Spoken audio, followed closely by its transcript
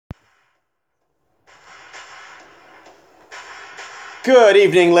Good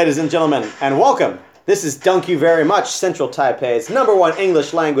evening, ladies and gentlemen, and welcome. This is Dunk You Very Much, Central Taipei's #1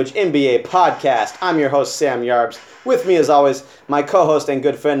 English language NBA podcast. I'm your host, Sam Yarbs. With me, as always, my co-host and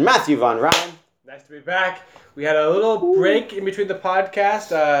good friend, Matthew Von Ryan. Nice to be back. We had a little break in between the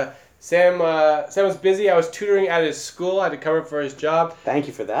podcast. Sam was busy. I was tutoring at his school. I had to cover for his job. Thank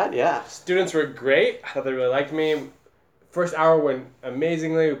you for that, yeah. Students were great. I thought they really liked me. First hour went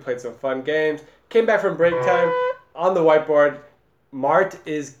amazingly. We played some fun games. Came back from break time. On the whiteboard, Mart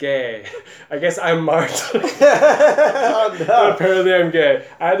is gay. I guess I'm Mart. Oh, no. But apparently I'm gay.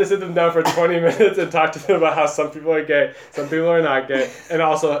 I had to sit them down for 20 minutes and talk to them about how some people are gay, some people are not gay, and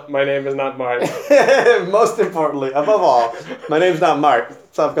also my name is not Mart. Most importantly, above all, my name's not Mart.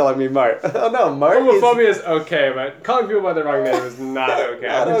 Stop calling me Mart. Oh no, Mart Homophobia is okay, but calling people by the wrong name is not okay.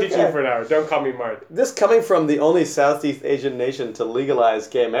 I've been teaching you for an hour. Don't call me Mart. This coming from the only Southeast Asian nation to legalize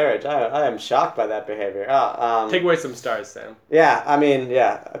gay marriage, I am shocked by that behavior. Take away some stars, Sam. Yeah, I mean,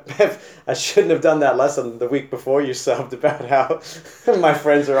 yeah. I shouldn't have done that lesson the week before you subbed about how my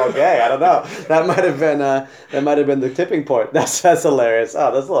friends are all gay. I don't know. That might have been the tipping point. That's hilarious. Oh,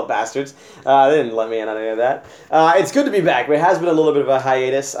 those little bastards. They didn't let me in on any of that. It's good to be back. It has been a little bit of a hiatus.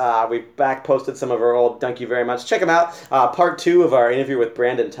 We back posted some of our old Dunk You Very Much. Check them out. Part 2 of our interview with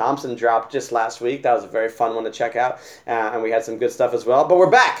Brandon Thompson dropped just last week. That was a very fun one to check out. And we had some good stuff as well. But we're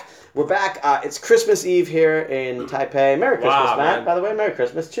back. We're back. It's Christmas Eve here in Taipei. Merry Christmas, Matt. Man. By the way, Merry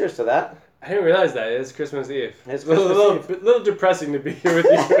Christmas. Cheers to that. I didn't realize that. It's Christmas Eve. It's a little, Christmas little depressing to be here with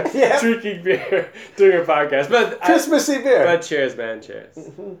you Yeah. drinking beer doing a podcast. But Christmas Eve beer. But cheers, man. Cheers.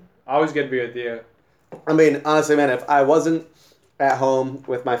 Always good to be with you. I mean, honestly, man, if I wasn't at home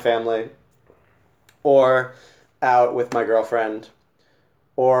with my family or out with my girlfriend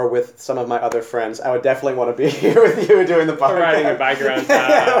or with some of my other friends, I would definitely want to be here with you doing the podcast. Riding a bike around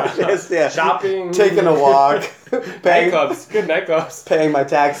town. Yeah. Shopping. Taking a walk. Nightclubs. Good nightclubs. Paying my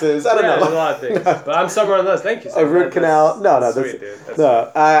taxes. I don't know. There's a lot of things. But I'm somewhere on those. Thank you. A root canal. No, Sweet, dude. That's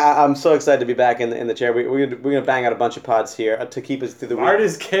no. I'm so excited to be back in the chair. We're gonna bang out a bunch of pods here to keep us through the week. Mart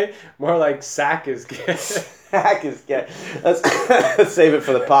is gay. More like Sack is gay. Hack is gay. Let's save it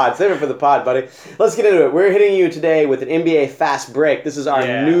for the pod. Save it for the pod, buddy. Let's get into it. We're hitting you today with an NBA fast break. This is our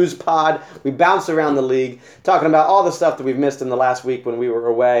news pod. We bounce around the league, talking about all the stuff that we've missed in the last week when we were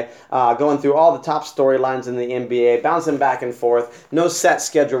away, going through all the top storylines in the NBA, bouncing back and forth. No set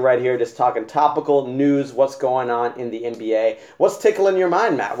schedule right here. Just talking topical news. What's going on in the NBA? What's tickling your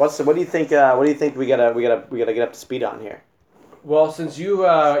mind, Matt? What do you think? What do you think we gotta get up to speed on here? Well, since you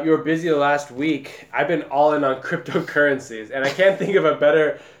were busy the last week, I've been all in on cryptocurrencies, and I can't think of a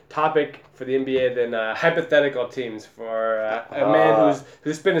better topic for the NBA than hypothetical teams for a man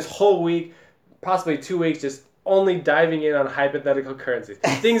who's spent his whole week, possibly 2 weeks, just only diving in on hypothetical currencies,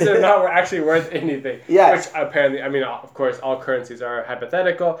 things that are not actually worth anything. Yeah. Which apparently, I mean, of course, all currencies are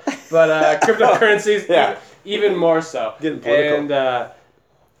hypothetical, but cryptocurrencies even more so. Getting political. And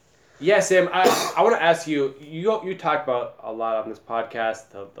yeah, Sam, I want to ask you, you talk about a lot on this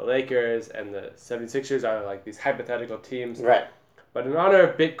podcast, the Lakers and the 76ers are like these hypothetical teams. Right. But in honor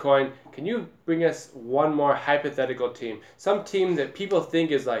of Bitcoin, can you bring us one more hypothetical team? Some team that people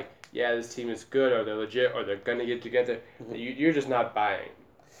think is like, yeah, this team is good, or they're legit, or they're going to get together. You're just not buying.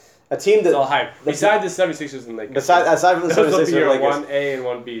 A team that... It's all hype. Besides the 76ers and Lakers. Aside from the 76ers and Lakers. 1A and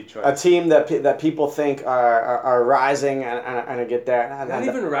 1B choice. A team that people think are rising and get there. Not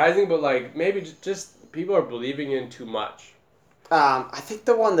even rising, but like maybe just people are believing in too much. I think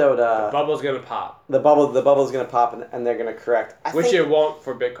the one that The bubble's going to pop. the bubble's gonna pop and they're gonna correct. Which it won't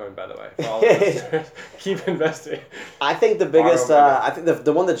for Bitcoin, by the way. For all of us. Keep investing. I think the biggest, I think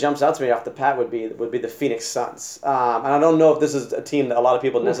the one that jumps out to me off the pat would be the Phoenix Suns. And I don't know if this is a team that a lot of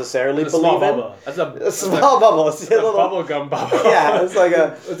people necessarily It's believe in. bubble. That's A small bubble. It's a little bubble gum bubble. Yeah, it's like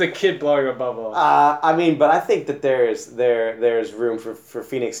a. It's a kid blowing a bubble. I mean, but I think that there's room for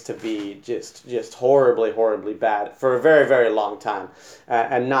Phoenix to be just horribly bad for a very, very long time,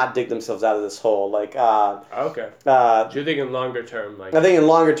 and not dig themselves out of this hole. Like, Okay. So you're thinking longer term, like. I think in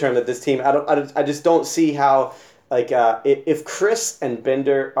longer term that this team, I just don't see how. Like, if Chris and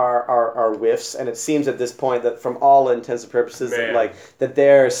Bender are whiffs, and it seems at this point that from all intents and purposes, that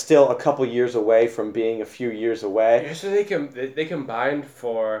they're still a couple years away from being a few years away. Yeah, so they combined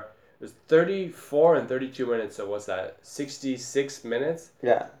for it was 34 and 32 minutes. So what's that? 66 minutes.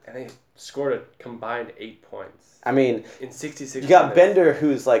 Yeah. And they scored a combined 8 points. I mean, in 66 you got minutes. Bender,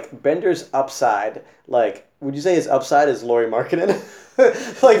 who's like Bender's upside. Like, would you say his upside is Lauri Markkanen?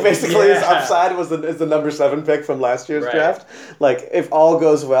 Like, basically, his Yeah. upside is the number 7 pick from last year's Right. draft. Like, if all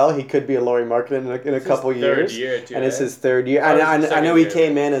goes well, he could be a Lauri Markkanen in a It's couple his third years. year, too, And it's eh? his third year. Or And his I second know he year.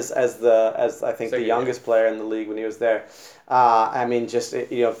 came in as I think the Second youngest player in the league when he was there. I mean, just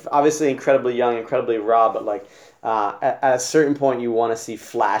obviously incredibly young, incredibly raw, but like. At a certain point, you want to see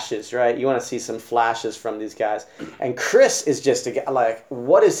flashes, right? You want to see some flashes from these guys. And Chris is just like,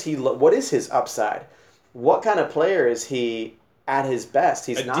 what is he? What is his upside? What kind of player is he at his best?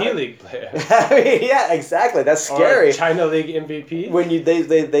 He's A not D-League player. I mean, yeah, exactly. That's scary. Or China League MVP. When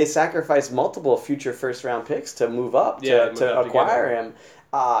they sacrifice multiple future first round picks to move up Yeah, to move up acquire together. him.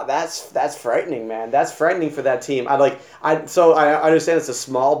 That's frightening, man. That's frightening for that team. I understand it's a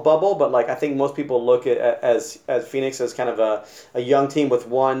small bubble, but like I think most people look at as Phoenix as kind of a young team with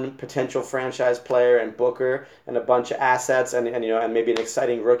one potential franchise player and Booker and a bunch of assets and maybe an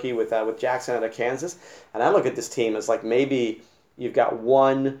exciting rookie with Jackson out of Kansas. And I look at this team as like maybe you've got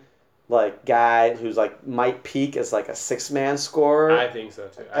one like guy who's like might peak as like a 6-man scorer. I think so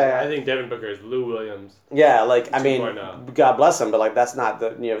too. I think Devin Booker is Lou Williams. Yeah, like I mean, 2.0. God bless him, but like that's not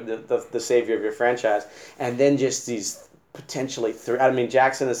the savior of your franchise. And then just these potentially three. I mean,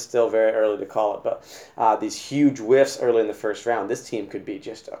 Jackson is still very early to call it, but these huge whiffs early in the first round. This team could be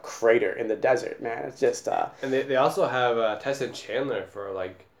just a crater in the desert, man. It's just. And they also have Tyson Chandler for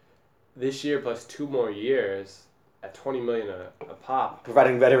like this year plus 2 more years at $20 million a pop.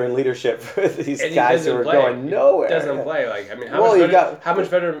 Providing veteran leadership for these And he guys who doesn't are play. going nowhere. He doesn't play. Like I mean, Well, how much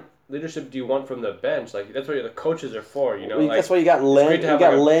veteran leadership do you want from the bench? Like that's what the coaches are for. You know, Well, like, that's why you got Len. great to You have, got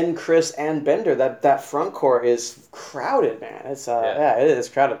like, a- Len, Chris, and Bender. That front court is crowded, man. It's Yeah. it is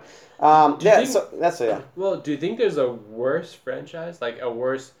crowded. Do you think- So that's yeah. Well, do you think there's a worse franchise, like a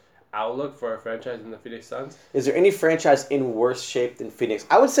worse outlook for a franchise than the Phoenix Suns? Is there any franchise in worse shape than Phoenix?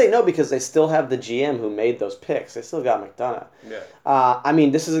 I would say no because they still have the GM who made those picks. They still got McDonough. Yeah. I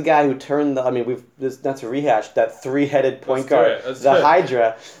mean, this is a guy who turned the. I mean, not to rehash that 3-headed point Let's do guard, it. Let's the do it.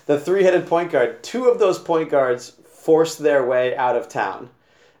 Hydra, the 3-headed point guard. 2 of those point guards forced their way out of town,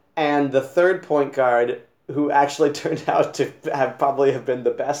 and the third point guard, who actually turned out to probably have been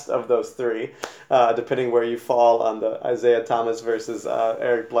the best of those 3, depending where you fall on the Isaiah Thomas versus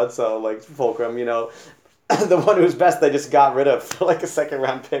Eric Bledsoe like fulcrum. The one who's best they just got rid of for like a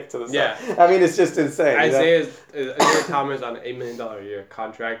 2nd-round pick to the Suns. Yeah. I mean, it's just insane. Isaiah Thomas on an $8 million a year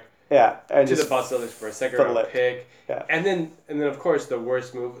contract Yeah, and to just the Boston Celtics for a 2nd fiddle round it. pick. Yeah. And then of course the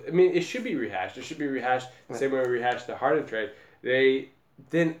worst move. I mean, it should be rehashed. It should be rehashed the same way we rehashed the Harden trade. They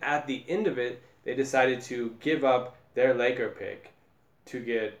then at the end of it, they decided to give up their Laker pick to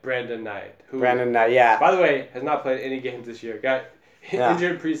get Brandon Knight, who Brandon, yeah. by the way has not played any games this year. Got Yeah.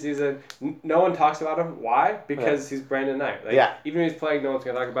 injured preseason. No one talks about him. Why? Because he's Brandon Knight. Like, Yeah. Even if he's playing, no one's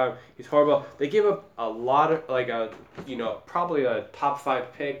gonna talk about him. He's horrible. They gave up a lot of probably a top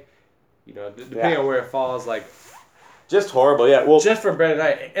 5 pick. Depending on where it falls, like Just horrible, yeah. Well, just for Brandon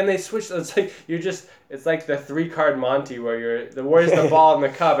Knight. And they switched. It's like it's like the 3-card Monty where where's the ball in the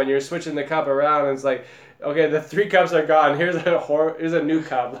cup and you're switching the cup around and it's like, okay, the 3 cups are gone. Here's a new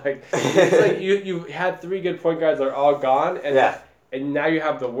cup. Like it's like you had 3 good point guards that are all gone and Yeah. and now you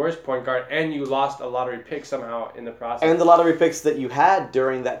have the worst point guard and you lost a lottery pick somehow in the process. and the lottery picks that you had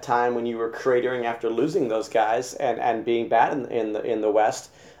during that time when you were cratering after losing those guys and being bad in the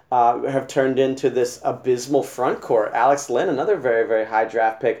West have turned into this abysmal front court. Alex Len, another very, very high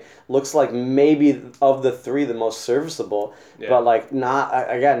draft pick, looks like maybe of the 3 the most serviceable, but like not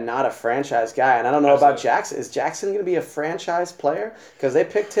a franchise guy. And I don't know about Jackson. Is Jackson going to be a franchise player? Because they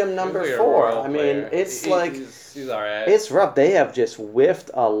picked him number He's a 4. role I mean, player. it's he's all right. It's rough. They have just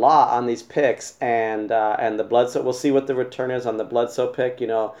whiffed a lot on these picks, and the Bledsoe. We'll see what the return is on the Bledsoe pick.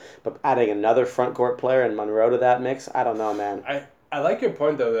 But adding another front court player and Monroe to that mix, I don't know, man. I like your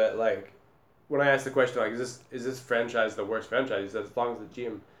point though that like when I asked the question like is this franchise the worst franchise? He said as long as the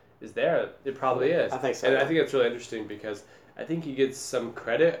GM is there, it probably is. I think so. And I think it's really interesting because I think he gets some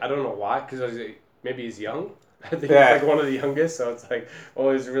credit. I don't know why because maybe he's young. I think he's like one of the youngest, so it's like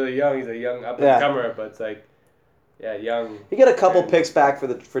he's really young. He's a young up and comer, but it's like young. You get a couple picks back for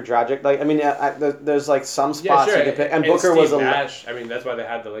Dragic. Like I mean, there's like some spots you can pick, and Booker Steve was Nash. I mean, that's why they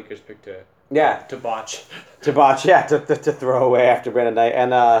had the Lakers pick to botch. to botch, to throw away after Brandon Knight,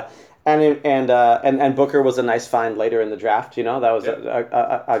 and Booker was a nice find later in the draft. That was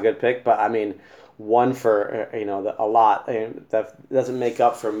a good pick, but I mean, one for a lot. That doesn't make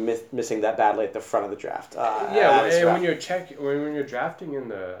up for missing that badly at the front of the draft. When you're drafting in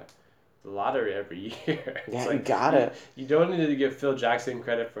the the lottery every year. Yeah, you got it. You don't need to give Phil Jackson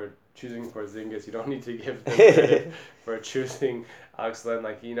credit for choosing Porzingis. You don't need to give them credit for choosing Alex Len.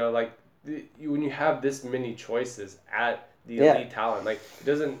 Like, when you have this many choices at the elite talent, like, it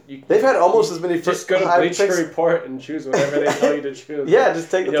doesn't... They've had almost as many just go to Bleacher Report and choose whatever they tell you to choose. Yeah,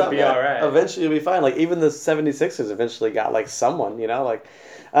 just take the time. You'll be all right. Eventually you'll be fine. Like, even the 76ers eventually got, like, someone, like...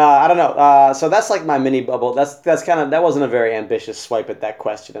 I don't know. So that's like my mini bubble. That's kind of... That wasn't a very ambitious swipe at that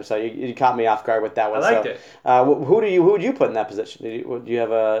question. So you caught me off guard with that one. I liked it. Who would you put in that position? Do you have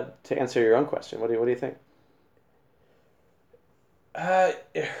to answer your own question? What do you think?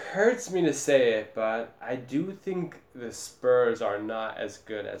 It hurts me to say it, but I do think the Spurs are not as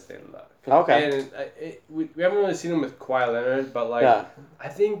good as they look. Okay. And we haven't really seen them with Kawhi Leonard, but I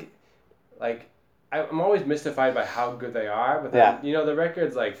think I'm always mystified by how good they are. But then, the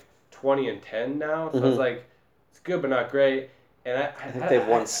record's like 20-10 now, so it's good but not great. And I think they've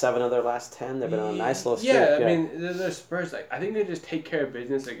won 7 of their last 10. They've been on a nice little streak. Yeah, I mean, they're Spurs. I think they just take care of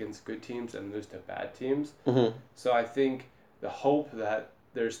business against good teams and lose to bad teams. Mm-hmm. So I think the hope that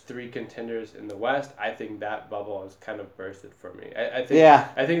there's 3 contenders in the West, I think that bubble has kind of bursted for me. I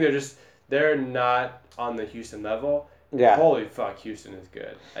think they're not on the Houston level. Yeah. Holy fuck, Houston is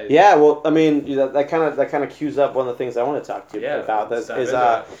good. Well, I mean, that kind of cues up one of the things I want to talk to you about.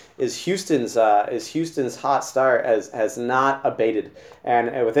 Is Houston's hot start has not abated,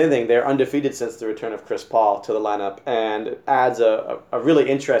 and with anything, they're undefeated since the return of Chris Paul to the lineup, and adds a really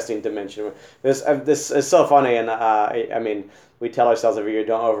interesting dimension. This is so funny, and I mean. We tell ourselves every year,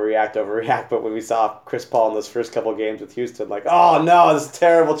 don't overreact. But when we saw Chris Paul in those first couple games with Houston, like, oh no, this is a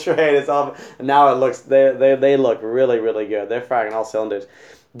terrible trade. It's all. And now it looks they look really, really good. They're firing all cylinders.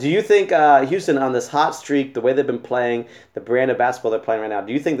 Do you think Houston on this hot streak, the way they've been playing, the brand of basketball they're playing right now,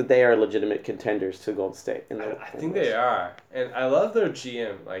 do you think that they are legitimate contenders to Golden State? I think they are, and I love their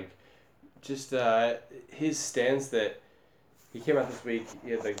GM. Like, just his stance that. He came out this week.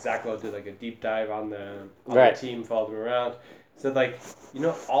 He had Zach Lowe did a deep dive on the team, followed him around. Said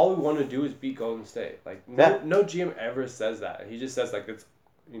all we want to do is beat Golden State. No GM ever says that. He just says that's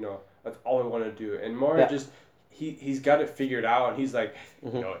all we want to do. And more just he's got it figured out. And he's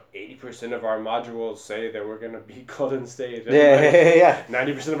 80% of our modules say that we're gonna beat Golden State. And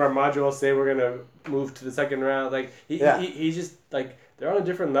 90% of our modules say we're gonna move to the second round. He's just they're on a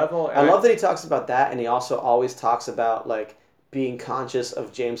different level. And I love that he talks about that, and he also always talks about being conscious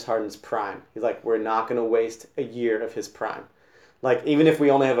of James Harden's prime. He's we're not going to waste a year of his prime. Even if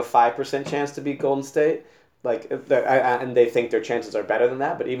we only have a 5% chance to beat Golden State, and they think their chances are better than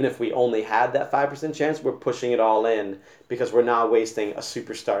that, but even if we only had that 5% chance, we're pushing it all in because we're not wasting a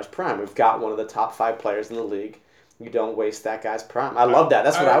superstar's prime. We've got one of the top 5 players in the league. You don't waste that guy's prime. I love that.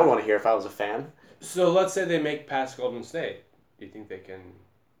 That's what I would want to hear if I was a fan. So let's say they make past Golden State. Do you think they can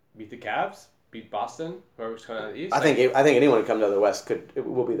beat the Cavs? Beat Boston, whoever's coming out of the East. I think anyone who comes out of the West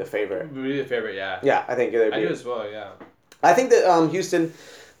will be the favorite. Will be the favorite, yeah. Yeah, I think I do as well, yeah. I think that Houston.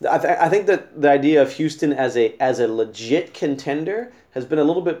 I think that the idea of Houston as a legit contender has been a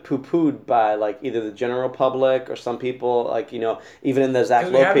little bit poo-pooed by either the general public or some people even in the Zach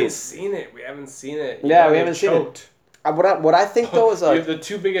Lowe piece. We haven't seen it. Yeah, we haven't seen it. What I think though is you have the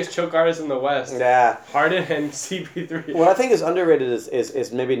 2 biggest choke artists in the West. Yeah, Harden and CP3. What I think is underrated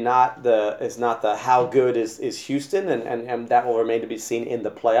is maybe not the how good is Houston and that will remain to be seen in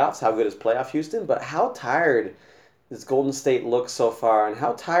the playoffs. How good is playoff Houston? But how tired does Golden State look so far, and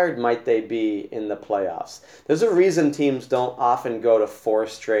how tired might they be in the playoffs? There's a reason teams don't often go to 4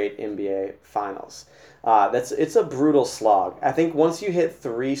 straight NBA finals. It's a brutal slog. I think once you hit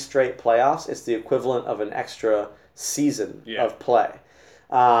 3 straight playoffs, it's the equivalent of an extra season of play.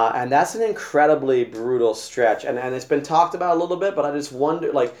 And that's an incredibly brutal stretch. And it's been talked about a little bit, but I just wonder,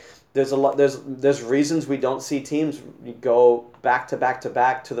 there's reasons we don't see teams go back to back to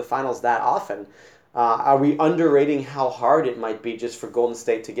back to the finals that often. Are we underrating how hard it might be just for Golden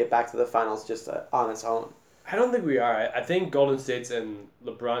State to get back to the finals just on its own? I don't think we are. I think Golden State's in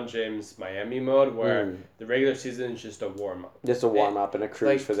LeBron James Miami mode where the regular season is just a warm-up. Just a warm-up and a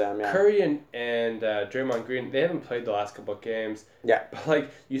cruise for them, yeah. Curry and Draymond Green, they haven't played the last couple of games. Yeah. But,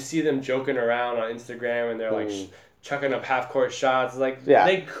 you see them joking around on Instagram and they're, chucking up half-court shots.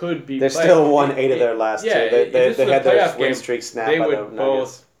 They could be They've still won 8 of their last 2. They had their win streak snapped. They would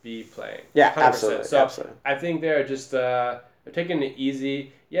both be playing. Yeah, 100%. absolutely. So absolutely. I think they're just they're taking it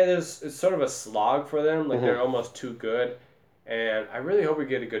easy. Yeah, it's sort of a slog for them. They're almost too good, and I really hope we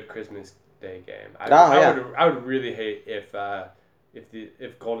get a good Christmas Day game. I would really hate if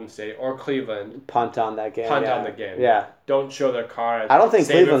Golden State or Cleveland punt on that game. On the game. Yeah. Don't show their card. I don't think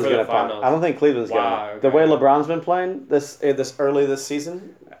Cleveland's gonna punt. I don't think Cleveland's gonna. The way LeBron's been playing this early this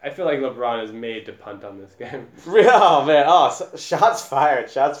season. I feel like LeBron is made to punt on this game. Oh man! Shots fired!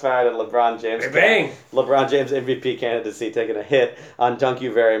 Shots fired at LeBron James. Bang! LeBron James MVP candidacy taking a hit on Dunk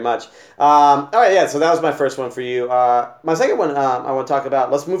You Very Much. All right, yeah. So that was my first one for you. My second one, I want to talk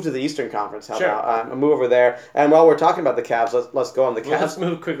about. Let's move to the Eastern Conference. How Sure. about move over there? And while we're talking about the Cavs, let's go on the Cavs. Let's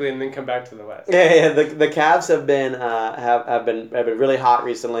move quickly and then come back to the West. Yeah. The Cavs have been have been really hot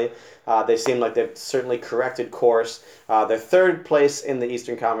recently. They seem like they've certainly corrected course. They're third place in the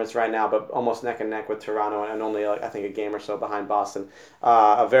Eastern Conference right now, but almost neck and neck with Toronto, and only I think a game or so behind Boston.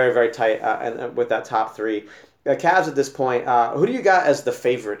 A very, very tight and with that top three. The Cavs at this point. Who do you got as the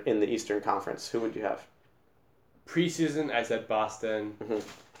favorite in the Eastern Conference? Who would you have? Preseason, I said Boston. Mm-hmm.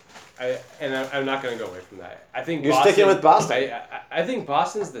 I'm not going to go away from that. I think You're sticking with Boston. I think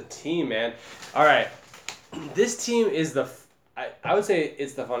Boston's the team, man. All right, this team is I would say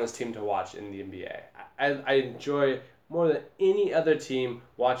it's the funnest team to watch in the NBA. I enjoy more than any other team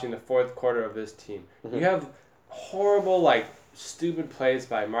watching the fourth quarter of this team. Mm-hmm. You have horrible, stupid plays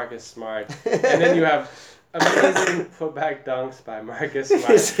by Marcus Smart, and then you have amazing putback dunks by Marcus Smart.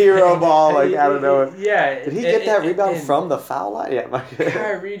 His hero ball, I don't know. Yeah. Did he get that rebound from the foul line? Yeah, Marcus.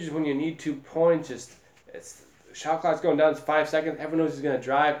 Kyrie, just when you need 2 points, it's shot clock's going down. It's 5 seconds. Everyone knows he's gonna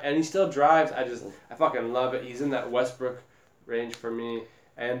drive, and he still drives. I fucking love it. He's in that Westbrook range for me.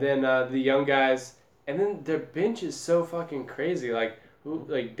 And then the young guys, and then their bench is so fucking crazy. Like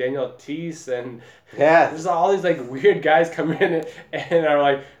Daniel Teese and there's all these weird guys come in and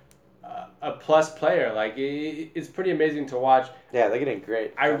are a plus player. It's pretty amazing to watch. Yeah, they're getting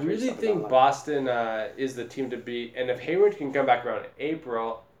great. I really think Boston is the team to beat, and if Hayward can come back around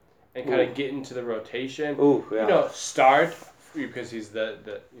April and kind of get into the rotation, start because he's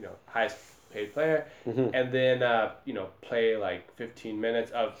the highest paid player, mm-hmm. and then play 15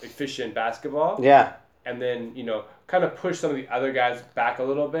 minutes of efficient basketball. Yeah. And then kind of push some of the other guys back a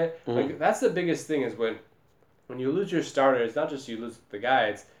little bit. Mm-hmm. That's the biggest thing is when you lose your starter, it's not just you lose the guy,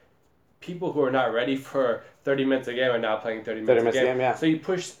 it's people who are not ready for 30 minutes a game are now playing 30 minutes a game. Yeah. So you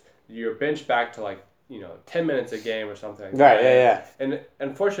push your bench back to 10 minutes a game or something. Right, yeah. And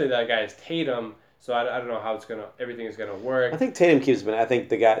unfortunately that guy is Tatum, so I don't know how everything is gonna work. I think Tatum keeps minutes. I think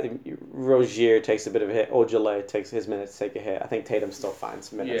the guy Rozier takes a bit of a hit. Ojale takes his minutes to take a hit. I think Tatum still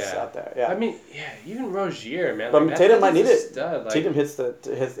finds minutes out there. Yeah. I mean, even Rozier, man. But Tatum might need it. Stud, Tatum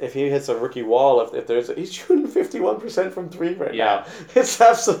if he hits a rookie wall. If he's shooting 51% from three right now. It's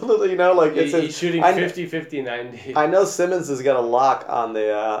absolutely he's shooting 50, 50, 90. I know Simmons has got a lock on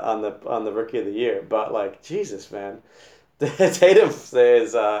the rookie of the year, but Jesus, man. Tatum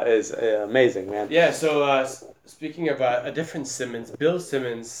is amazing, man. Yeah, so speaking of a different Simmons, Bill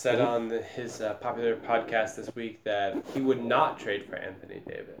Simmons said on his popular podcast this week that he would not trade for Anthony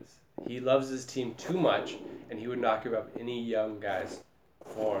Davis. He loves his team too much, and he would not give up any young guys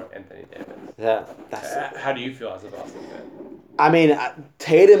for Anthony Davis. Yeah. How do you feel as a Boston fan? I mean,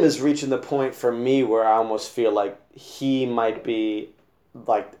 Tatum is reaching the point for me where I almost feel like he might be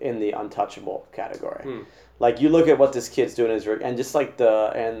in the untouchable category. You look at what this kid's doing in his and just and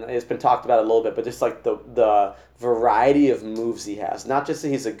it's been talked about a little bit, but just the variety of moves he has. Not just that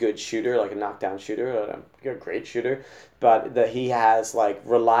he's a good shooter, a knockdown shooter, a great shooter, but that he has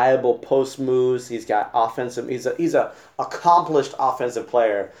reliable post moves. He's got offensive. He's a accomplished offensive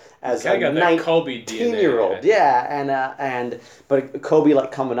player as a 19-year-old. Yeah, but Kobe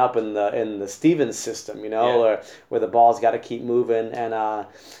coming up in the Stevens system, where the ball's got to keep moving and.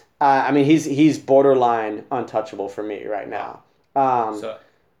 I mean, he's borderline untouchable for me right now.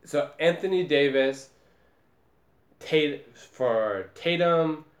 So Anthony Davis, Tatum,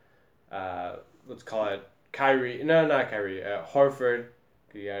 let's call it Kyrie. No, not Kyrie. Horford.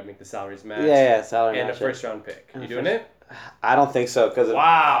 You gotta make the salaries match. Yeah, salary and match. And a first-round pick. You doing it? I don't think so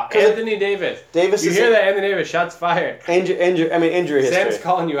Wow, Anthony Davis. You hear that, Anthony Davis? Shots fired. Injury history. Sam's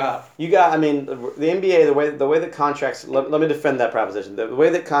calling you out. The NBA, the way that contracts. Let me defend that proposition. The way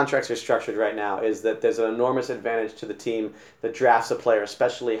that contracts are structured right now is that there's an enormous advantage to the team that drafts a player,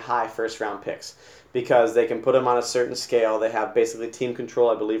 especially high first-round picks, because they can put them on a certain scale. They have basically team control,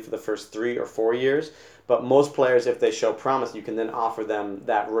 I believe, for the first 3 or 4 years. But most players, if they show promise, you can then offer them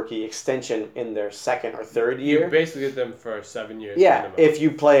that rookie extension in their second or third year. You basically get them for 7 years. Yeah, minimum. if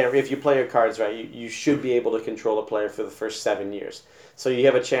you play your cards right, you should be able to control a player for the first 7 years. So you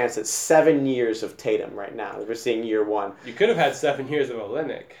have a chance at 7 years of Tatum right now. We're seeing year one. You could have had 7 years of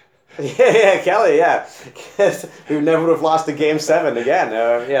Olynyk. Yeah, Kelly, yeah. We never would have lost a game 7 again.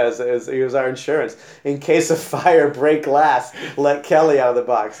 He was our insurance. In case of fire, break glass, let Kelly out of the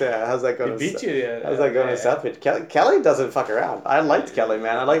box. Yeah, how's that going? He beat you. How's that going to Southbridge? Kelly doesn't fuck around. I liked Kelly,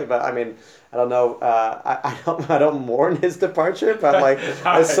 man. I like it, but I mean, I don't know. I don't mourn his departure, but like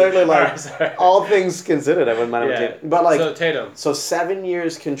I certainly like all things considered, I wouldn't mind him. Yeah. But like So Tatum. so 7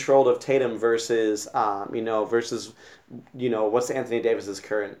 years controlled of Tatum versus what's Anthony Davis's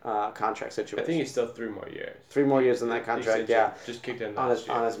current contract situation? I think he's still 3 more years. 3 more years in that contract. Yeah, just kicked in on last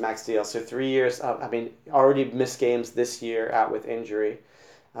year. his max deal. So 3 years. I mean, already missed games this year out with injury.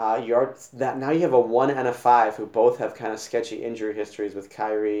 Now you have a 1 and a 5 who both have kind of sketchy injury histories with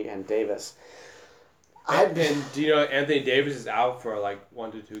Kyrie and Davis. And do you know Anthony Davis is out for like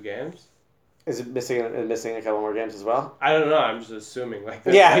 1 to 2 games? Is it missing a couple more games as well? I don't know. I'm just assuming. Like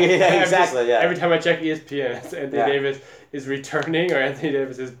yeah, exactly. Yeah. Every time I check ESPN, it's Anthony Davis is returning or Anthony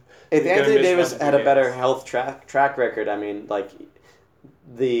Davis is. If Anthony Davis had a better health track record, I mean, like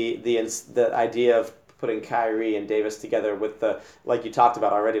the idea of putting Kyrie and Davis together with the, like you talked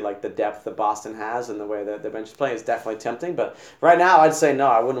about already, like the depth that Boston has and the way that the bench is playing is definitely tempting. But right now, I'd say no.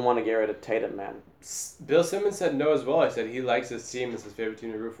 I wouldn't want to get rid of Tatum, man. Bill Simmons said no as well. I said he likes his team. It's his favorite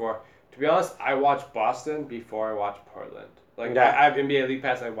team to root for. To be honest, I watch Boston before I watch Portland. Like I have NBA League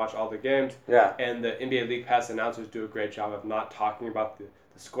Pass. I watch all the games. Yeah. And the NBA League Pass announcers do a great job of not talking about the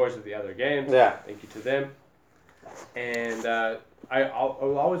scores of the other games. Yeah. Thank you to them. And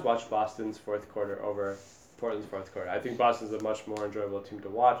I'll always watch Boston's fourth quarter over Portland's fourth quarter. I think Boston's a much more enjoyable team to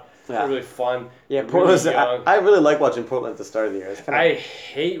watch. It's really fun. Yeah, Portland's. I really like watching Portland at the start of the year. I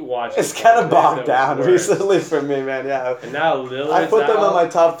hate watching. It's kind of bogged down recently for me, man. Yeah. And now Lillard's I put them on my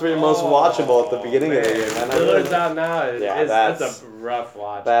top 3 most watchable at the beginning of the year, man. Lillard's out now. That's a rough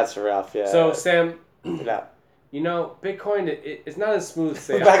watch. That's rough. Yeah. So Sam. Yeah. You know, Bitcoin, it's not as smooth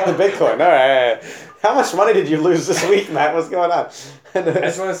sailing. Back to Bitcoin. All right. How much money did you lose this week, Matt? What's going on? I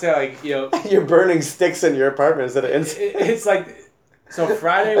just want to say, like, you know... You're burning sticks in your apartment instead of It's like... So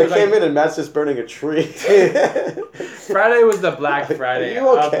Friday was I came in and Matt's just burning a tree. Friday was the Black Friday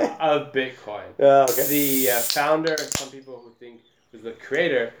of Bitcoin. Okay. The founder, some people who think was the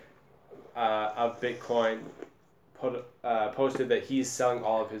creator of Bitcoin, posted that he's selling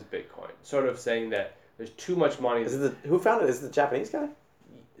all of his Bitcoin. Sort of saying that there's too much money. Who founded it? Is it the Japanese guy?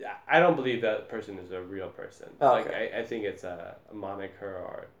 I don't believe that person is a real person. Oh, like okay. I think it's a moniker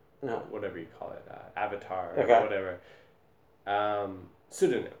or whatever you call it, avatar or Okay. whatever.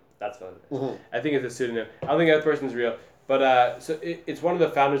 Pseudonym. That's what it is. Mm-hmm. I think it's a pseudonym. I don't think that person's real. But so it's one of the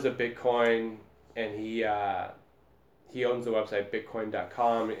founders of Bitcoin, and he owns the website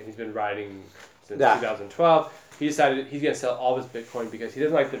Bitcoin.com, and he's been writing since 2012. He decided he's going to sell all of his Bitcoin because he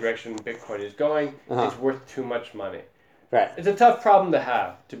doesn't like the direction Bitcoin is going. It's worth too much money. Right. It's a tough problem to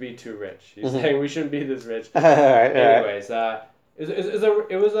have, to be too rich. He's saying we shouldn't be this rich. Anyways,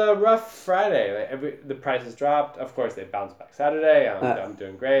 it was a rough Friday. Like the prices dropped. Of course, they bounced back Saturday. I'm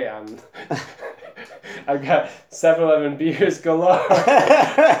doing great. I've got 7-Eleven beers galore.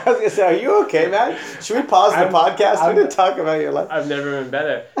 I was gonna say, are you okay, man? Should we pause the podcast? We didn't talk about your life. I've never been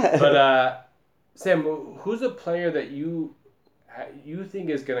better. But Sam, who's a player that you think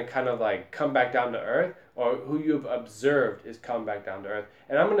is gonna kind of like come back down to earth, or who you've observed is come back down to earth?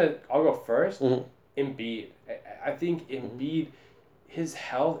 And I'll go first. Mm-hmm. Embiid. I think Embiid, his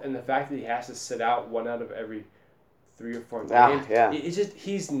health and the fact that he has to sit out 1 out of every 3 or 4 games. It's just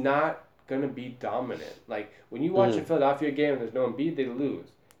he's not gonna be dominant. Like when you watch a Philadelphia game and there's no Embiid, they lose.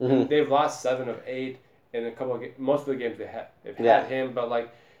 Mm-hmm. They've lost 7 of 8 in a couple of most of the games they've had him, but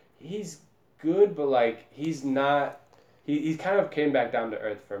like he's good, but like he's not. He kind of came back down to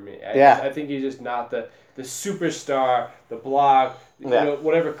earth for me. I think he's just not the superstar, the block,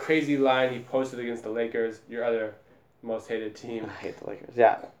 whatever crazy line he posted against the Lakers, your other most hated team. I hate the Lakers.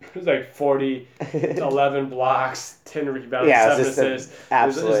 Yeah. It was like 40, 11 blocks, 10 rebounds, 7 assists.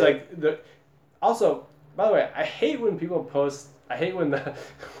 Absolutely. Also, by the way, I hate when people post. I hate when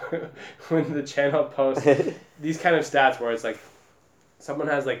the channel posts these kind of stats where it's like someone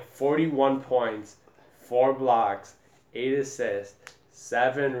has like 41 points, 4 blocks, 8 assists,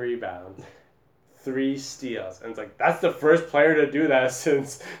 7 rebounds, 3 steals. And it's like, that's the first player to do that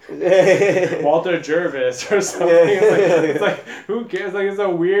since Walter Jervis or something. It's like, who cares? Like, it's a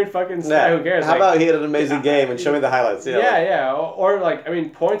weird fucking stat. Who cares? How about he had an amazing game and show me the highlights? Yeah. Or like, I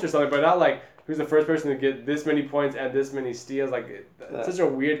mean, points or something, but not like, who's the first person to get this many points and this many steals? Like, it's such a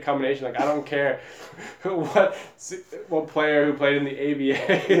weird combination. Like, I don't care what player who played in the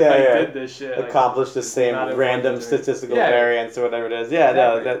ABA did this shit. Accomplished the same random statistical variance or whatever it is.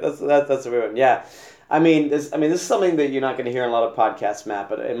 Yeah, exactly. No, that's a weird one. Yeah. I mean, this is something that you're not going to hear in a lot of podcasts, Matt,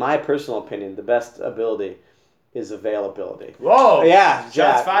 but in my personal opinion, the best ability is availability. Whoa! Yeah,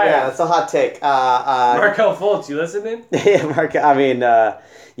 Shots fired. Yeah, that's a hot take. Markel Fultz, you listening? Yeah, Mark. I mean,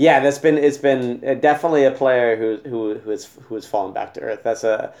 yeah, it's been definitely a player who has fallen back to earth.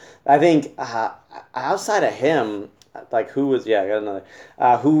 I think outside of him, like who was I got another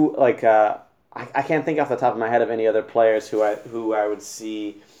who like I can't think off the top of my head of any other players who I would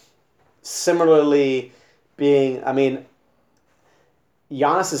see similarly being. I mean,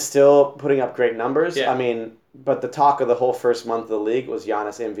 Giannis is still putting up great numbers. Yeah. I mean, but the talk of the whole first month of the league was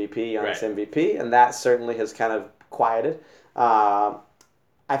Giannis MVP, MVP, and that certainly has kind of quieted.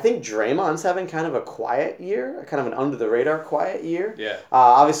 I think Draymond's having kind of a quiet year, kind of an under the radar quiet year. Yeah.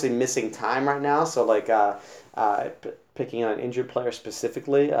 Obviously missing time right now, so like picking on an injured player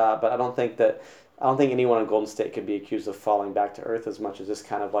specifically, but I don't think anyone in Golden State could be accused of falling back to earth as much as just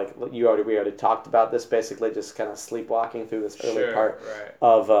kind of like we already talked about this, basically just kind of sleepwalking through this early part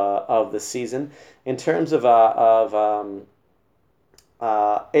of the season. In terms of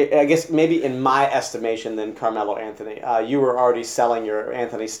I guess maybe in my estimation, then Carmelo Anthony. You were already selling your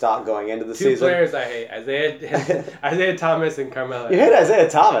Anthony stock going into the season. Two players I hate: Isaiah Thomas and Carmelo. You hate Isaiah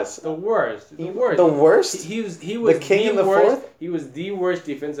Thomas. The worst. The worst. He was the king in the worst, fourth. He was the worst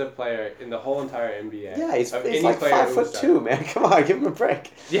defensive player in the whole entire NBA. Yeah, he's like 5'2", man. Come on, give him a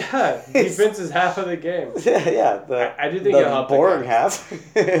break. Yeah, defense is half of the game. Yeah. I do think it'll help. Boring half.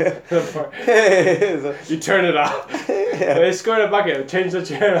 You turn it off. Yeah. They scored a bucket. Change the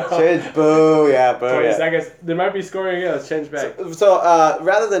channel. Boo, yeah, boo. 20 yeah. seconds. There might be scoring again. Let's change back. So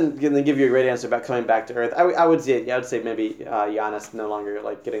rather than give you a great answer about coming back to earth, I would say maybe Giannis no longer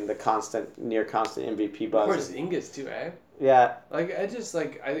like getting the near constant MVP buzz. Of course, Porzingis too, eh? Yeah.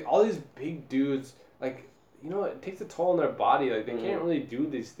 Like all these big dudes, like it takes a toll on their body. Like they can't really do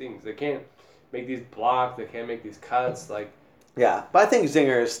these things. They can't make these blocks. They can't make these cuts. Like. Yeah, but I think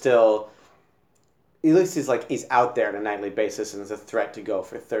Zinger is still. At least he's out there on a nightly basis and is a threat to go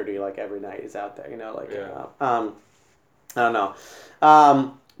for 30 like every night. He's out there, I don't know.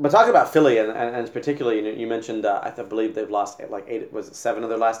 But talking about Philly and particularly, you mentioned I believe they've lost like 8. Was it 7 of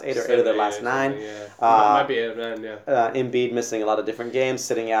their last 8 or 8 of their last 9? Yeah. Might be 8 of 9. Yeah. Embiid missing a lot of different games,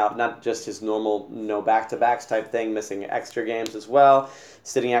 sitting out not just his normal no back-to-backs type thing, missing extra games as well,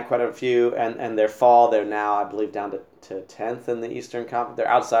 sitting out quite a few, and their fall. They're now I believe down to 10th in the Eastern Conference. They're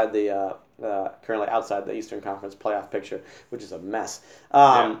outside the. Currently outside the Eastern Conference playoff picture, which is a mess.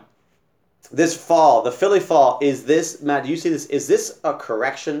 This fall, the Philly fall, is this, Matt, do you see this? Is this a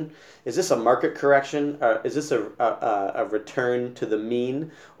correction? Is this a market correction? Is this a return to the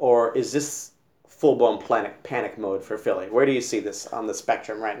mean? Or is this full-blown panic mode for Philly? Where do you see this on the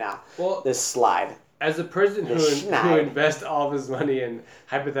spectrum right now? Well, this slide. As a person who invests all of his money in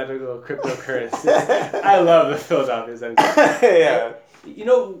hypothetical cryptocurrencies, I love the Philadelphia 76ers. Yeah.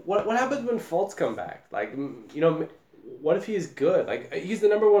 What happens when Fultz come back? Like, what if he's good? Like, he's the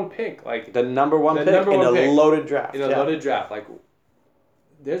number 1 pick. Like the number one pick in a loaded draft. In a loaded draft, like,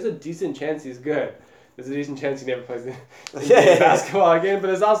 there's a decent chance he's good. There's a decent chance he never plays the basketball again, but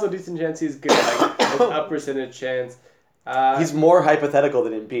there's also a decent chance he's good. Like, there's a percentage chance. He's more hypothetical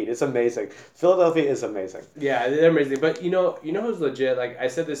than Embiid. It's amazing. Philadelphia is amazing. Yeah, they're amazing. But you know who's legit? Like I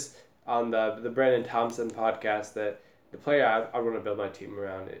said this on the Brandon Thompson podcast that. The player I want to build my team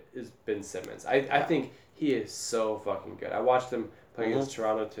around is Ben Simmons. I think he is so fucking good. I watched him play against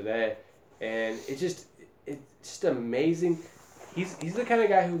Toronto today, and it's just amazing. He's the kind of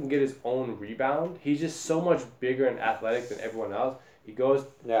guy who can get his own rebound. He's just so much bigger and athletic than everyone else. He goes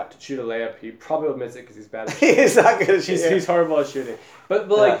to shoot a layup. He probably will miss it because he's bad at shooting. He's not good at shooting. He's horrible at shooting. But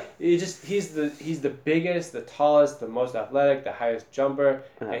like he's the biggest, the tallest, the most athletic, the highest jumper,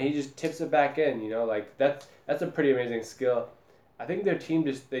 and he just tips it back in. Like that's a pretty amazing skill. I think their team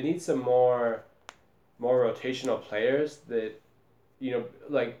they need some more rotational players that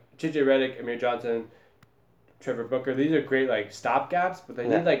like JJ Redick, Amir Johnson, Trevor Booker. These are great like stopgaps, but they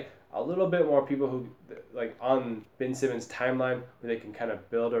need like a little bit more people who like on Ben Simmons' timeline where they can kind of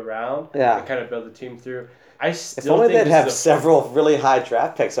build around and kind of build the team through. If only they'd have several really high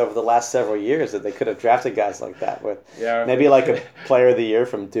draft picks over the last several years that they could have drafted guys like that with. Maybe like a player of the year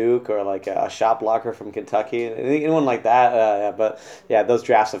from Duke or like a shot blocker from Kentucky, anyone like that. But those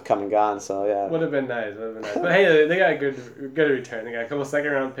drafts have come and gone. So would have been nice. But hey, they got a good return. They got a couple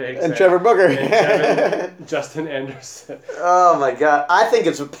second-round picks and Trevor Booker, and Justin Anderson. Oh my God! I think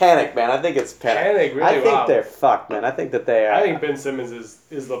it's a panic, man. I think it's panic. Really, I think they're fucked, man. I think that they are. I think Ben Simmons is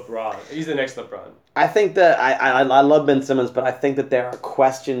LeBron. He's the next LeBron. I think that I love Ben Simmons, but I think that there are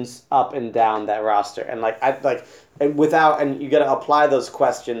questions up and down that roster, and and you got to apply those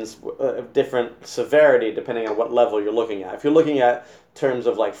questions of different severity depending on what level you're looking at. If you're looking at terms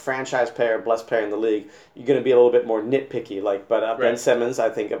of like franchise player, best player in the league, you're going to be a little bit more nitpicky. But Ben Simmons, I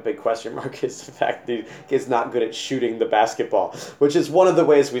think a big question mark is the fact that he is not good at shooting the basketball, which is one of the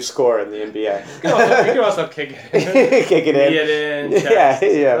ways we score in the NBA. You can also kick it, kick it in, knee it in,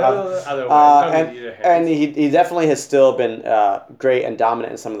 and he definitely has still been great and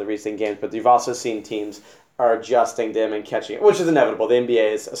dominant in some of the recent games. But you've also seen teams are adjusting to him and catching it, which is inevitable. The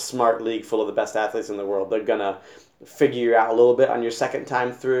NBA is a smart league full of the best athletes in the world. They're gonna figure you out a little bit on your second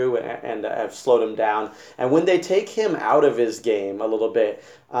time through and have slowed him down. And when they take him out of his game a little bit,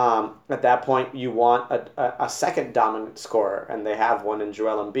 at that point you want a second dominant scorer, and they have one in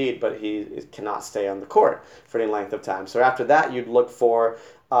Joel Embiid, but he cannot stay on the court for any length of time. So after that, you'd look for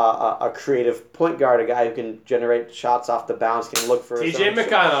a creative point guard, a guy who can generate shots off the bounce, can look for TJ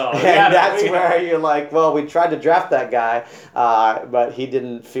McConnell. And that's where you're like, well, we tried to draft that guy, but he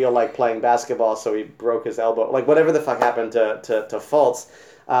didn't feel like playing basketball, so he broke his elbow. Like, whatever the fuck happened to Fultz.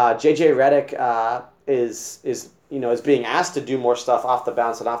 JJ Redick is being asked to do more stuff off the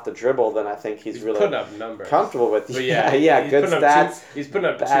bounce and off the dribble than I think he's really putting up numbers. Comfortable with. But yeah, good stats. He's putting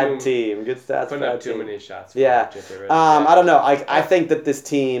up bad team. Good stats. Putting up too many shots. Yeah. I don't know. I think that this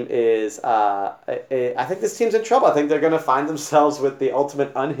team is. I think this team's in trouble. I think they're going to find themselves with the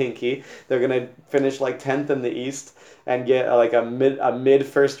ultimate unhinky. They're going to finish like 10th in the East and get like a mid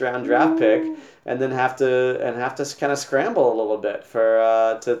first round draft pick, and then have to kind of scramble a little bit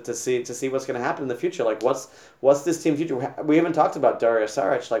for to see what's going to happen in the future. Like, what's this team's future? We haven't talked about Dario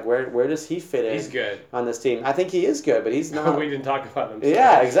Saric. Like, where does he fit in? He's good on this team. I think he is good, but he's not. We didn't talk about him. So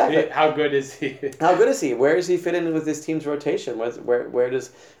yeah, exactly. How good is he? How good is he? Where does he fit in with this team's rotation? Where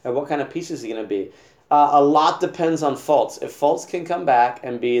does and what kind of piece is he going to be? A lot depends on Fultz. If Fultz can come back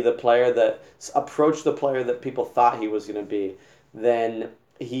and be the player that approach the player that people thought he was going to be, then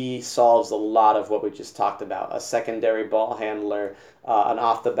he solves a lot of what we just talked about. A secondary ball handler, an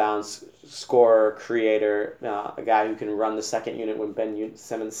off-the-bounce scorer, creator, a guy who can run the second unit when Ben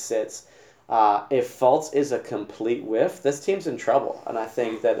Simmons sits. If Fultz is a complete whiff, this team's in trouble. And I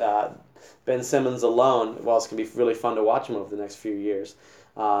think that Ben Simmons alone, while it's going to be really fun to watch him over the next few years,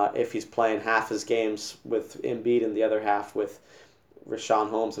 if he's playing half his games with Embiid and the other half with Richaun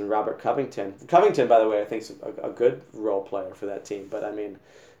Holmes and Robert Covington. Covington, by the way, I think is a good role player for that team. But I mean,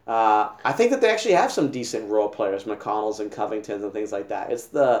 I think that they actually have some decent role players, McConnells and Covingtons and things like that. It's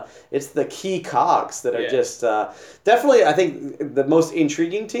the key cogs that are just definitely, I think, the most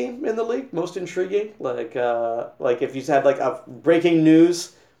intriguing team in the league. Most intriguing, like if you had like a breaking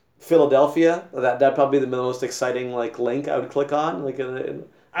news, Philadelphia, that'd probably be the most exciting like link I would click on.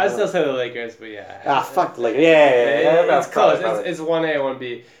 I would still say the Lakers, but yeah. Fuck the Lakers. Yeah. It's close. It's 1A,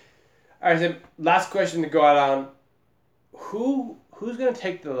 1B. All right, so last question to go out on. Who's going to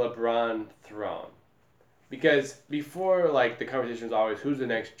take the LeBron throne? Because before, like, the conversation was always, who's the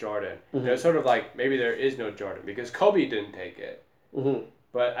next Jordan? Mm-hmm. It's sort of like, maybe there is no Jordan, because Kobe didn't take it. Mm-hmm.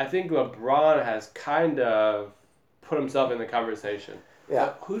 But I think LeBron has kind of put himself in the conversation. Yeah.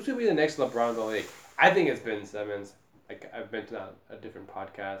 So who's going to be the next LeBron in the league? I think it's Ben Simmons. I've been to a different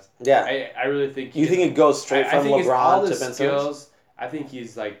podcast. Yeah. I really think... You think it goes straight from LeBron to Ben Simmons? I think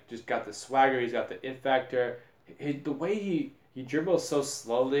he's, like, just got the swagger. He's got the it factor. The way he dribbles so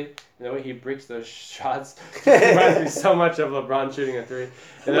slowly, and the way he breaks those shots reminds me so much of LeBron shooting a three.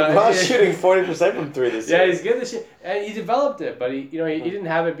 LeBron's shooting 40% from three this year. Yeah, he's good this year. And he developed it, but he didn't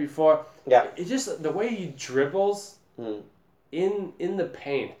have it before. Yeah. It's just the way he dribbles in the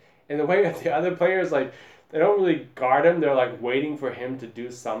paint, and the way that the other players, like, they don't really guard him. They're like waiting for him to do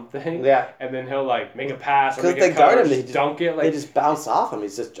something. Yeah. And then he'll like make a pass or make they a cut guard him, or dunk it. Like, they just bounce off him.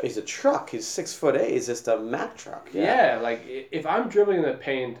 He's a truck. He's 6'8". He's just a Mack truck. Yeah. Like if I'm dribbling in the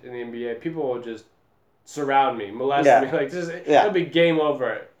paint in the NBA, people will just surround me, molest me. Like it'll be game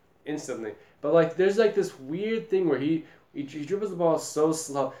over instantly. But like there's like this weird thing where he dribbles the ball so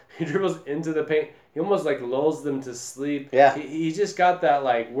slow. He dribbles into the paint. He almost like lulls them to sleep. Yeah. He just got that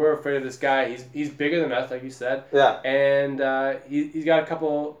like we're afraid of this guy. He's bigger than us, like you said. Yeah. And he's got a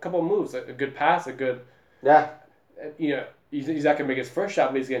couple moves, like a good pass, a good. Yeah. He's not gonna make his first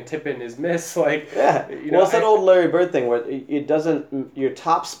shot, but he's gonna tip in his miss. Like. Yeah. Well, it's that old Larry Bird thing where it doesn't. Your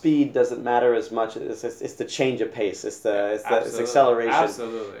top speed doesn't matter as much. It's the change of pace. It's acceleration.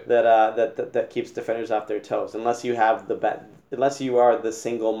 Absolutely. That keeps defenders off their toes. Unless you have unless you are the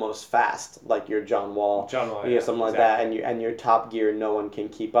single most fast, like you're John Wall, something like that, and your top gear no one can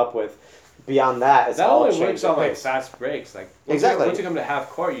keep up with. Beyond that, it's all change. That only works on like fast breaks. Like exactly. Once you come to half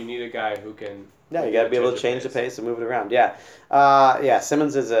court, you need a guy who can. Yeah, you got to be able to change the pace and move it around. Yeah,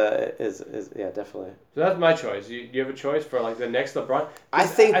 Simmons is definitely. So that's my choice. Do you have a choice for like the next LeBron? I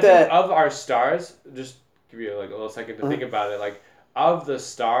think of our stars, just give you like a little second to think about it. Like of the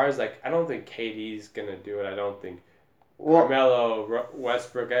stars, like I don't think KD's gonna do it. I don't think Well, Carmelo,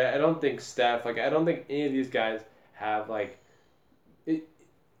 Westbrook. I don't think Steph. Like I don't think any of these guys have like it,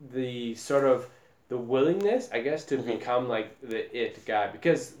 the sort of the willingness, I guess, to become like the it guy,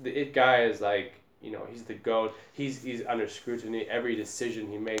 because the it guy is like, he's the GOAT. He's under scrutiny. Every decision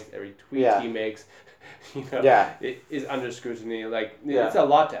he makes, every tweet Yeah. he makes, Yeah. it is under scrutiny. Like Yeah. it's a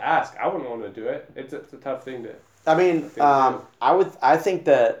lot to ask. I wouldn't want to do it. It's a tough thing to. I mean, I think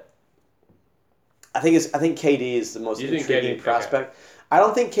KD is the most You think intriguing KD? prospect. I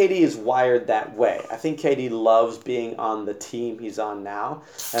don't think KD is wired that way. I think KD loves being on the team he's on now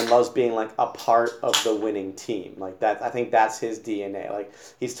and loves being like a part of the winning team. Like that, I think that's his DNA. Like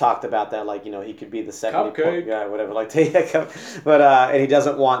he's talked about that. Like he could be the 70-point guy, whatever. Like but and he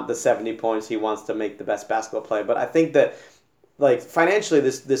doesn't want the 70 points. He wants to make the best basketball play. But I think that, like financially,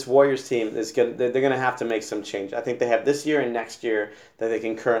 this Warriors team they're gonna have to make some change. I think they have this year and next year that they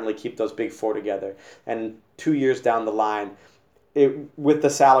can currently keep those big four together, and 2 years down the line, with the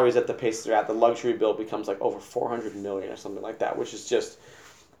salaries at the pace they're at, the luxury bill becomes like over $400 million or something like that, which is just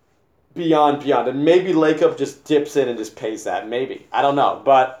beyond. And maybe Lacob just dips in and just pays that. Maybe, I don't know,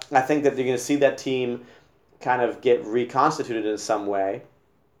 but I think that you're gonna see that team kind of get reconstituted in some way.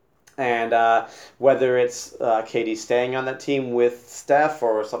 And whether it's KD staying on that team with Steph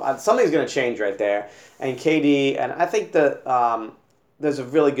or something's going to change right there. And KD, and I think that there's a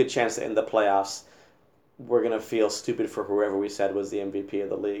really good chance that in the playoffs we're going to feel stupid for whoever we said was the MVP of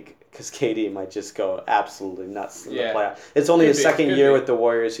the league, because KD might just go absolutely nuts in the playoffs. It's only his second year with the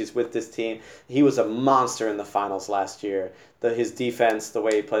Warriors. He's with this team. He was a monster in the finals last year. His defense, the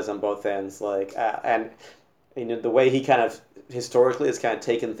way he plays on both ends, and the way he kind of historically has kind of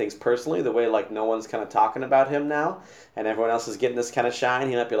taken things personally, the way like no one's kind of talking about him now, and everyone else is getting this kind of shine.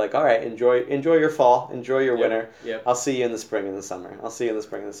 He might be like, all right, enjoy your fall, enjoy your winter. Yep. I'll see you in the spring and the summer. And we'll see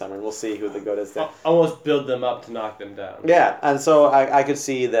who the GOAT is there. Almost build them up to knock them down. Yeah, and so I could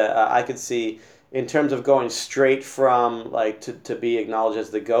see that. I could see in terms of going straight from like to be acknowledged as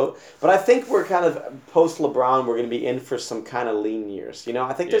the GOAT. But I think we're kind of post LeBron. We're going to be in for some kind of lean years.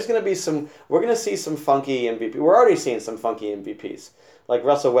 I think there's going to be we're going to see some funky MVP. We're already seeing some funky MVPs. Like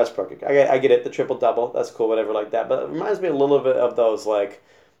Russell Westbrook. I get it, the triple-double. That's cool, whatever like that. But it reminds me a little bit of those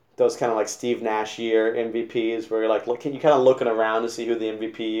kind of like Steve Nash year MVPs where you're like, you kind of looking around to see who the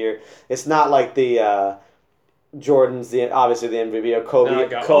MVP year. It's not like the Jordan's obviously the MVP, or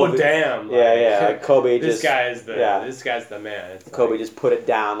Kobe. Oh damn! Kobe. This guy's the man. It's Kobe just put it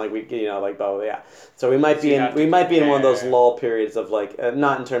down So we might be in one of those lull periods of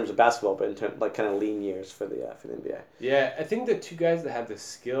not in terms of basketball, but in terms kind of lean years for the NBA. Yeah, I think the two guys that have the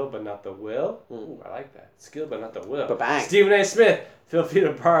skill but not the will. Ooh, I like that. Skill but not the will. Ba-bang. Stephen A. Smith. Feel free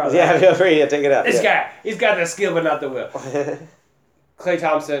to borrow that. Yeah, feel free to take it up. This guy, he's got the skill but not the will. Klay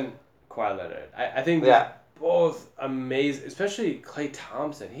Thompson, Kawhi Leonard. I think. Both amazing, especially Klay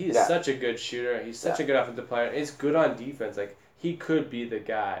Thompson. He is such a good shooter. He's such a good offensive player. He's good on defense. Like, he could be the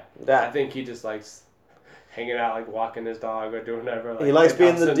guy. Yeah. I think he just likes hanging out, like walking his dog or doing whatever. Like, he likes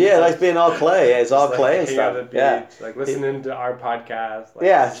being likes being all Klay. Yeah, he's all Klay and stuff. On the beach, like listening to our podcast. Like,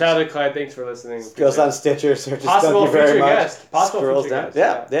 shout out to Klay. Thanks for listening. Goes on Stitcher. Searches possible thank you very future much. Guest. Possible future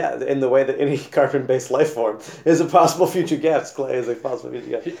guest. Yeah. In the way that any carbon-based life form is a possible future guest. Klay is a possible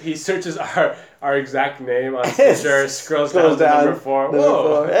future guest. He searches our exact name on Stitcher. scrolls down to number 4.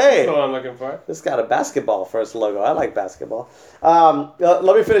 Whoa! Hey, that's what I'm looking for. This got a basketball first logo. I like basketball. Let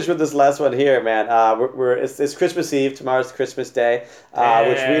me finish with this last one here, man. It's Christmas Eve. Tomorrow's Christmas Day,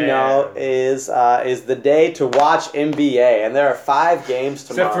 which we know is the day to watch NBA, and there are 5 games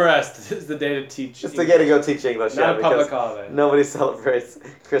tomorrow. Except for us, this is the day to teach. It's the day to go teach English. Not a public holiday. Nobody celebrates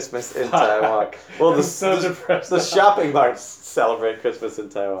Christmas in Taiwan. Well, the shopping marts celebrate Christmas in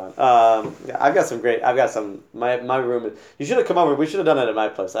Taiwan. I've got some. My room. You should have come over. We should have done it at my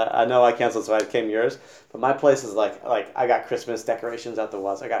place. I know I canceled, so I came yours. But my place is like I got Christmas decorations out the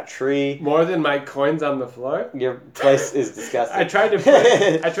walls. I got a tree. More than my coins on the floor. Your place is disgusting. I tried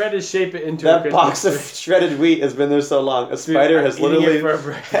to shape it into that box of shredded wheat has been there so long. A spider has literally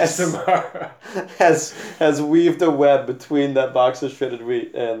has weaved a web between that box of shredded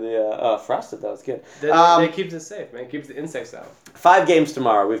wheat and the frosted. That was good. That keeps it safe, man. Keeps the insects out. 5 games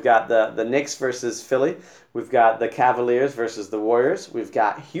tomorrow. We've got the Knicks versus Philly. We've got the Cavaliers versus the Warriors. We've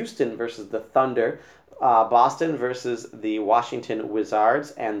got Houston versus the Thunder. Boston versus the Washington Wizards,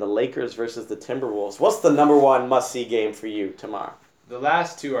 and the Lakers versus the Timberwolves. What's the number one must-see game for you tomorrow? The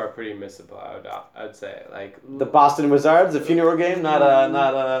last 2 are pretty missable. I'd say the Boston Wizards, the funeral game,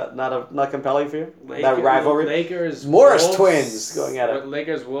 not compelling for you. That rivalry. Lakers Morris Wolves, twins going at it.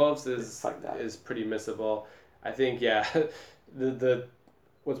 Lakers Wolves is pretty missable. I think the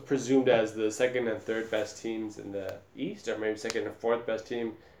what's presumed as the second and third best teams in the East, or maybe second and fourth best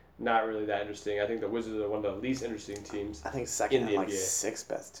team, not really that interesting. I think the Wizards are one of the least interesting teams. I think second in the and like NBA. sixth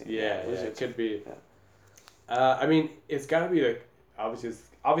best team. Yeah, it could be. Yeah. I mean, it's got to be the obviously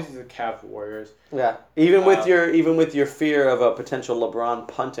the Cavs Warriors. Yeah, even with your fear of a potential LeBron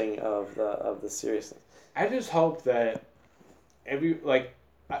punting of the series. I just hope that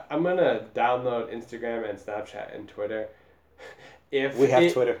I'm gonna download Instagram and Snapchat and Twitter. If we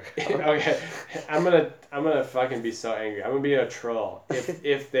have Twitter. Okay, I'm gonna fucking be so angry. I'm gonna be a troll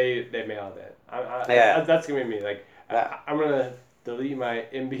if they mailed it. That's gonna be me. Like I'm gonna delete my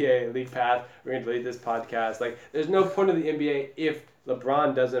NBA league pass. We're gonna delete this podcast. Like there's no point of the NBA if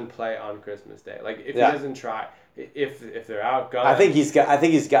LeBron doesn't play on Christmas Day. Like if he doesn't try. If they're outgunned. I think he's got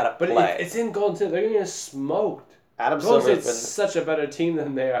to play. But it's in Golden State. They're gonna get smoked. Golden State's such a better team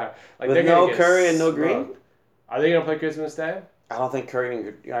than they are. Like with no Curry and no Green. Are they gonna play Christmas Day? I don't think Curry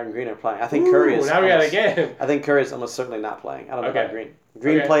and Green are playing. I think Curry is. Now we got a game. I think Curry is almost certainly not playing. I don't know about Green.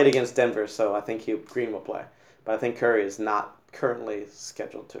 Green played against Denver, so I think Green will play. But I think Curry is not currently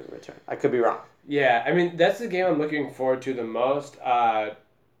scheduled to return. I could be wrong. Yeah, I mean that's the game I'm looking forward to the most.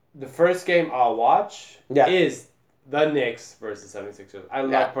 The first game I'll watch is the Knicks versus 76ers. I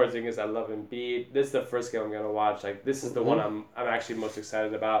love Porzingis. I love Embiid. This is the first game I'm going to watch. Like this is the one I'm actually most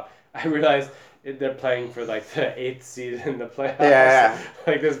excited about. I realize they're playing for like the 8th seed in the playoffs. Yeah.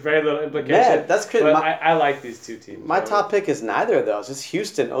 Like there's very little implication. Yeah, that's crazy. But I like these two teams. My top pick is neither of those. It's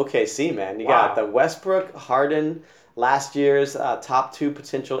Houston, OKC, man. You got the Westbrook, Harden, last year's top 2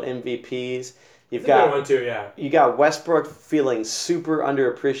 potential MVPs. You've got one too, yeah. You got Westbrook feeling super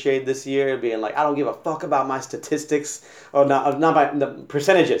underappreciated this year, being like, I don't give a fuck about my statistics, or not my the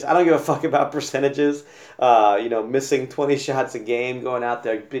percentages. I don't give a fuck about percentages. Missing 20 shots a game, going out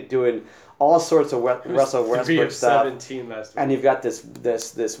there doing all sorts of Russell Westbrook stuff. 17 last week. And you've got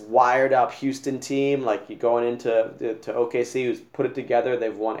this wired up Houston team, like you going into OKC, who's put it together.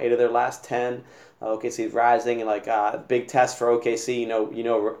 They've won 8 of their last 10. OKC's rising, and like big test for OKC. You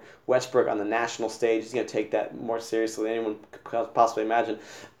know Westbrook on the national stage is going to take that more seriously than anyone could possibly imagine.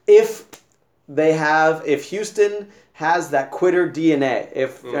 If Houston has that quitter DNA,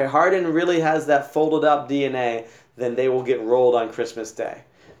 if Harden really has that folded up DNA, then they will get rolled on Christmas Day.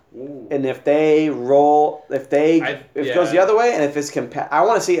 Ooh. And if they roll, if it goes the other way, and if it's I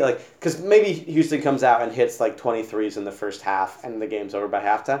want to see it because maybe Houston comes out and hits like 23s in the first half, and the game's over by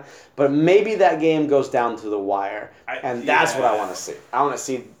halftime. But maybe that game goes down to the wire, and that's what I want to see. I want to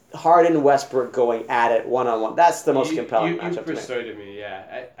see Harden and Westbrook going at it one-on-one. That's the most compelling matchup. You persuaded me.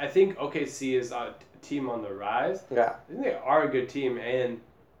 Yeah, I think OKC is a team on the rise. Yeah, I think they are a good team, and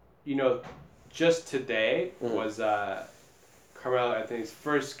just today was. Carmelo Anthony's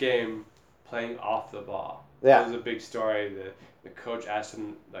first game playing off the ball. Yeah. It was a big story. The coach asked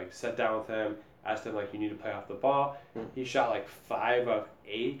him, sat down with him, asked him, you need to play off the ball. Mm-hmm. He shot 5 of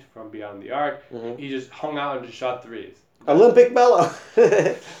 8 from beyond the arc. Mm-hmm. He just hung out and just shot threes. Olympic Melo.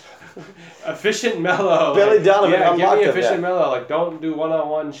 Efficient Melo. Billy Donovan. Yeah, give me efficient Melo. Don't do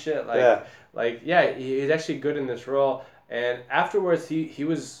one-on-one shit. He's actually good in this role. And afterwards, he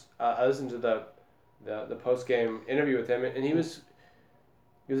was, I listened to the post-game interview with him, and he was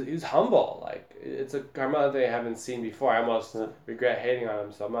humble. It's a Carmelo thing I haven't seen before. I almost regret hating on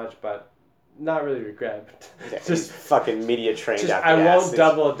him so much, but not really regret. Just fucking media trained out. I won't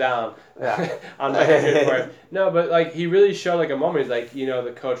double down on my hatred for him. No, but he really showed a moment. He's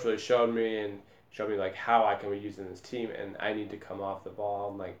the coach really showed me how I can be used in this team, and I need to come off the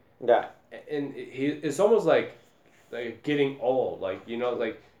ball. And it's almost like getting old. I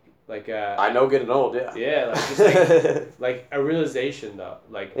know getting old, yeah. Yeah, just a realization though.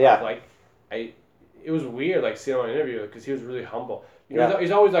 It was weird seeing him on an interview because he was really humble.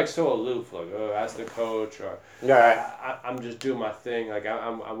 He's always so aloof, ask the coach or I'm just doing my thing.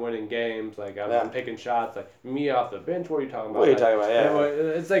 I'm winning games. I'm picking shots. Me off the bench. What are you talking about? What are you talking about? Yeah.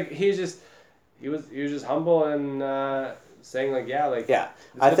 It's he was just humble and saying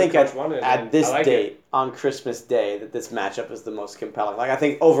I think at this date on Christmas Day that this matchup is the most compelling. I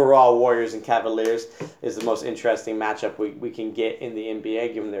think overall Warriors and Cavaliers is the most interesting matchup we can get in the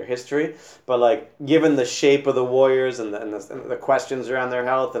NBA given their history. But given the shape of the Warriors and the questions around their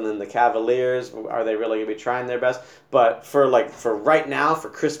health, and then the Cavaliers, are they really gonna be trying their best? But for right now, for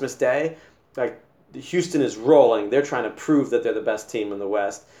Christmas Day, Houston is rolling. They're trying to prove that they're the best team in the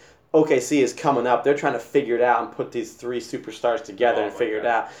West. OKC is coming up. They're trying to figure it out and put these three superstars together and figure it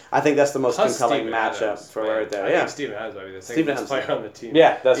out. I think that's the most compelling matchup for right there. I think Steven Adams might be the second best player on the team.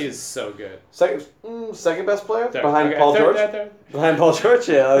 Yeah, he is so good. Second best player Third. behind Paul George. Behind Paul George,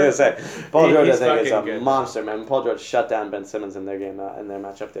 yeah, I was gonna say Paul George. I think is a monster, man. Paul George shut down Ben Simmons in their game in their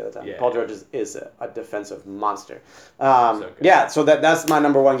matchup the other time. Yeah. Paul George is a defensive monster. So that's my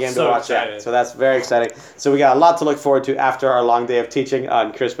number one game to watch. Yeah, so that's very exciting. So we got a lot to look forward to after our long day of teaching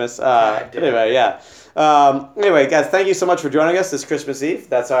on Christmas. Anyway, yeah. Anyway, guys, thank you so much for joining us this Christmas Eve.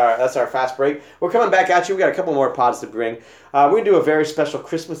 That's our fast break. We're coming back at you. We got a couple more pods to bring. We do a very special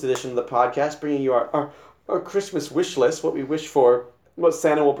Christmas edition of the podcast, bringing you our Christmas wish list, what we wish for, what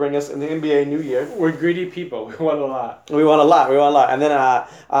Santa will bring us in the NBA New Year. We're greedy people. We want a lot. We want a lot. And then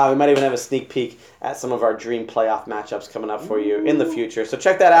we might even have a sneak peek at some of our dream playoff matchups coming up for you in the future. So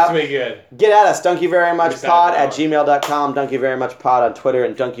check that out. That's really good. Get at us. DunkYouVeryMuchPod@gmail.com. DunkYouVeryMuchPod on Twitter.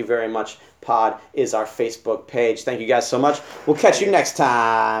 And DunkYouVeryMuchPod is our Facebook page. Thank you guys so much. We'll catch you next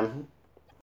time.